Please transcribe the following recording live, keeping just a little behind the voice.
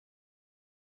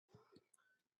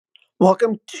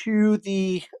Welcome to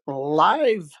the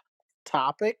live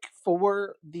topic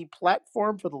for the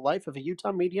platform for the life of a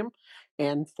Utah medium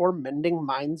and for Mending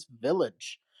Minds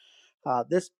Village.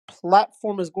 This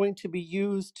platform is going to be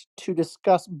used to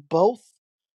discuss both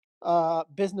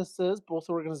businesses,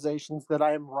 both organizations that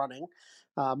I am running.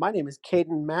 My name is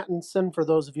Caden Mattinson, for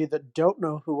those of you that don't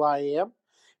know who I am.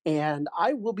 And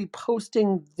I will be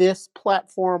posting this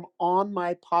platform on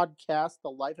my podcast, The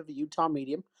Life of a Utah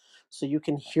Medium. So you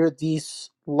can hear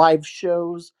these live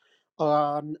shows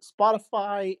on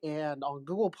Spotify and on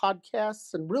Google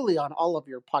Podcasts and really on all of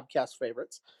your podcast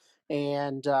favorites.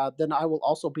 And then I will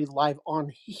also be live on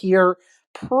here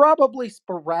probably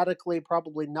sporadically,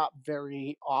 probably not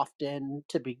very often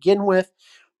to begin with.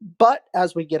 But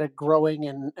as we get it growing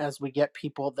and as we get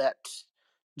people that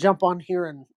jump on here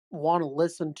and want to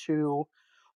listen to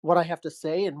what I have to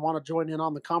say and want to join in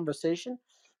on the conversation,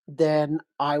 then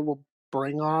I will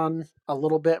bring on a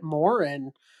little bit more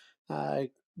and uh,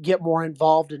 get more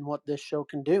involved in what this show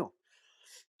can do.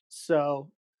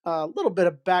 So, a little bit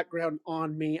of background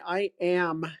on me. I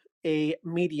am a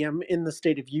medium in the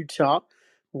state of Utah,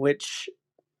 which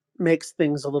makes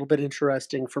things a little bit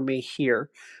interesting for me here.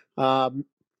 Um,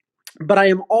 but I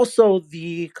am also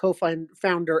the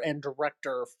co-founder and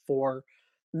director for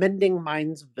Mending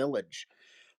Minds Village.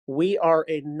 We are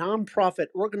a nonprofit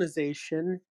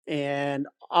organization, and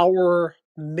our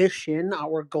mission,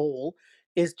 our goal,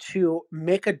 is to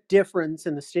make a difference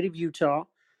in the state of Utah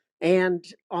and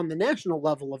on the national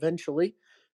level eventually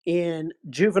in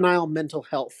juvenile mental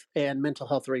health and mental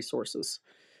health resources.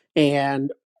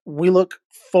 And we look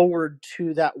forward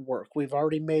to that work. We've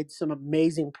already made some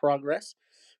amazing progress.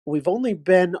 We've only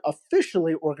been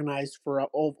officially organized for a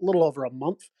little over a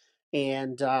month,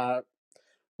 and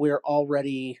we're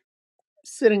already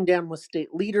sitting down with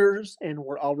state leaders, and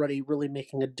we're already really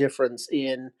making a difference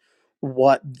in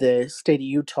what the state of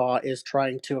Utah is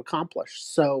trying to accomplish.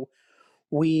 So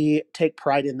we take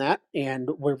pride in that, and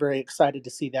we're very excited to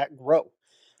see that grow.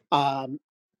 Um,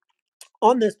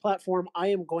 on this platform, I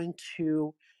am going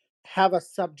to have a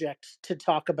subject to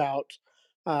talk about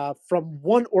from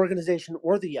one organization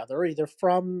or the other, either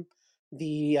from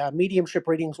the mediumship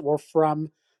readings or from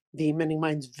the Mending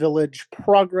Minds Village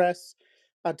progress,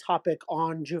 a topic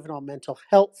on juvenile mental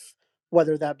health,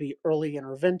 whether that be early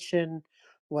intervention,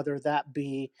 whether that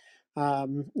be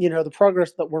the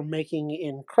progress that we're making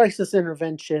in crisis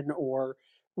intervention or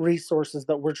resources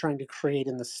that we're trying to create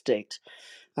in the state.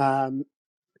 Um,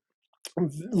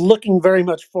 Looking very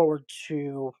much forward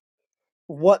to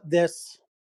what this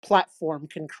platform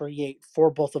can create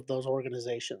for both of those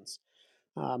organizations.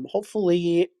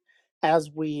 Hopefully,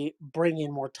 as we bring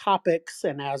in more topics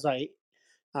and as I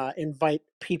invite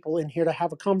people in here to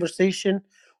have a conversation,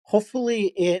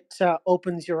 hopefully it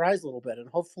opens your eyes a little bit, and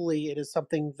hopefully it is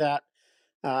something that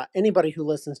anybody who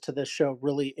listens to this show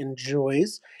really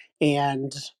enjoys.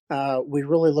 And we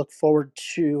really look forward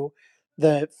to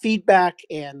the feedback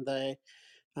and the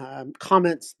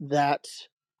comments that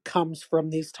comes from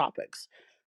these topics.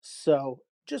 So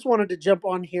just wanted to jump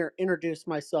on here, introduce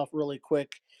myself really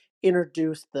quick,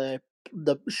 introduce the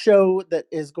show that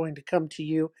is going to come to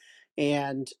you,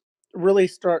 and really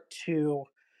start to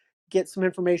get some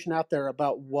information out there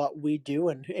about what we do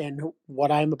and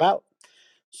what I'm about.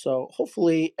 So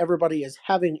hopefully everybody is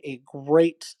having a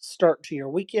great start to your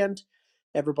weekend.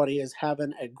 Everybody is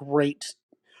having a great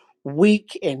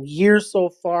week and year so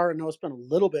far. I know it's been a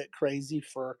little bit crazy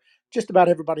for just about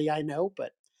everybody I know,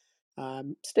 but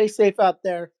stay safe out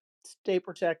there, stay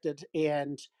protected,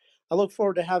 and I look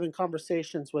forward to having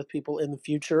conversations with people in the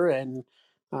future and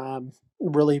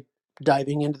really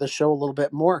diving into the show a little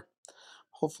bit more.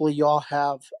 Hopefully, you all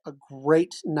have a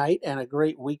great night and a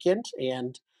great weekend,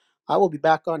 and I will be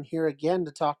back on here again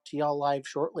to talk to y'all live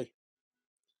shortly.